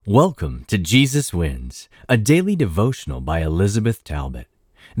Welcome to Jesus Wins, a daily devotional by Elizabeth Talbot.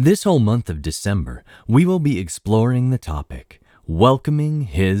 This whole month of December, we will be exploring the topic, Welcoming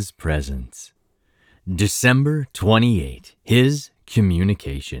His Presence. December 28, His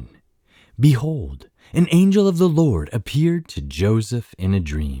Communication. Behold, an angel of the Lord appeared to Joseph in a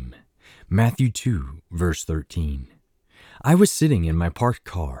dream. Matthew 2, verse 13. I was sitting in my parked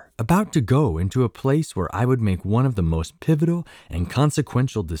car, about to go into a place where I would make one of the most pivotal and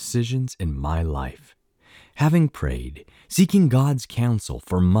consequential decisions in my life. Having prayed, seeking God's counsel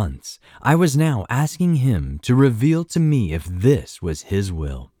for months, I was now asking Him to reveal to me if this was His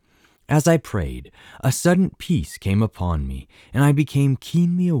will. As I prayed, a sudden peace came upon me, and I became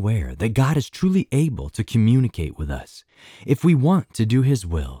keenly aware that God is truly able to communicate with us. If we want to do His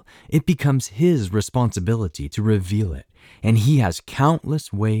will, it becomes His responsibility to reveal it, and He has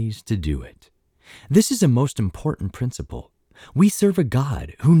countless ways to do it. This is a most important principle. We serve a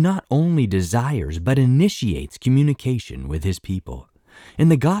God who not only desires but initiates communication with His people. In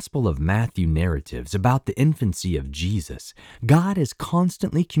the Gospel of Matthew narratives about the infancy of Jesus, God is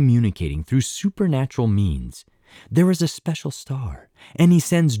constantly communicating through supernatural means. There is a special star, and He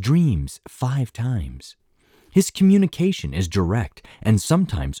sends dreams 5 times. His communication is direct and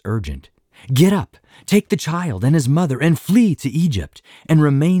sometimes urgent. Get up, take the child and his mother and flee to Egypt, and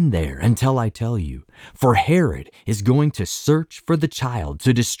remain there until I tell you, for Herod is going to search for the child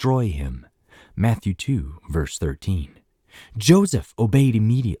to destroy him. Matthew 2, verse 13. Joseph obeyed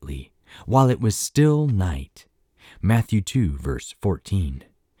immediately, while it was still night. Matthew 2, verse 14.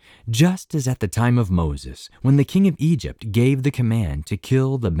 Just as at the time of Moses, when the king of Egypt gave the command to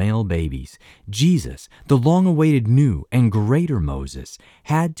kill the male babies, Jesus, the long-awaited new and greater Moses,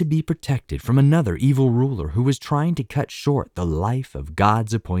 had to be protected from another evil ruler who was trying to cut short the life of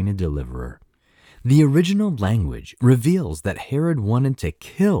God's appointed deliverer. The original language reveals that Herod wanted to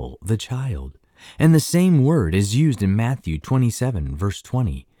kill the child. And the same word is used in Matthew 27, verse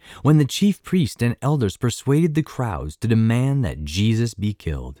 20, when the chief priest and elders persuaded the crowds to demand that Jesus be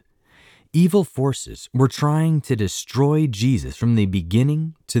killed. Evil forces were trying to destroy Jesus from the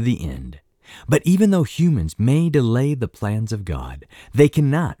beginning to the end. But even though humans may delay the plans of God, they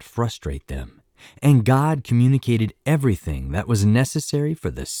cannot frustrate them. And God communicated everything that was necessary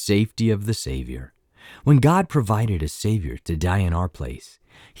for the safety of the Savior. When God provided a Savior to die in our place,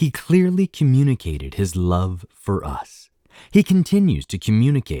 He clearly communicated His love for us. He continues to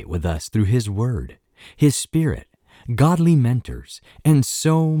communicate with us through His Word, His Spirit, godly mentors, and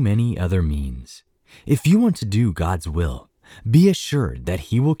so many other means. If you want to do God's will, be assured that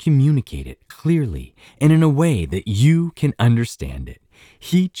He will communicate it clearly and in a way that you can understand it.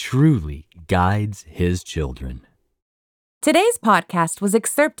 He truly guides His children. Today's podcast was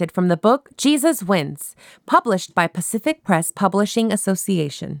excerpted from the book Jesus Wins, published by Pacific Press Publishing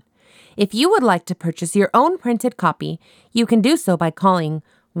Association. If you would like to purchase your own printed copy, you can do so by calling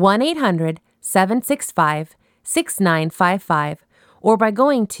 1-800-765-6955 or by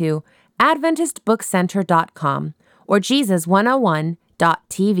going to AdventistBookCenter.com or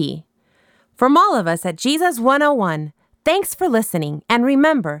Jesus101.tv. From all of us at Jesus 101, thanks for listening, and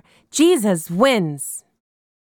remember, Jesus wins!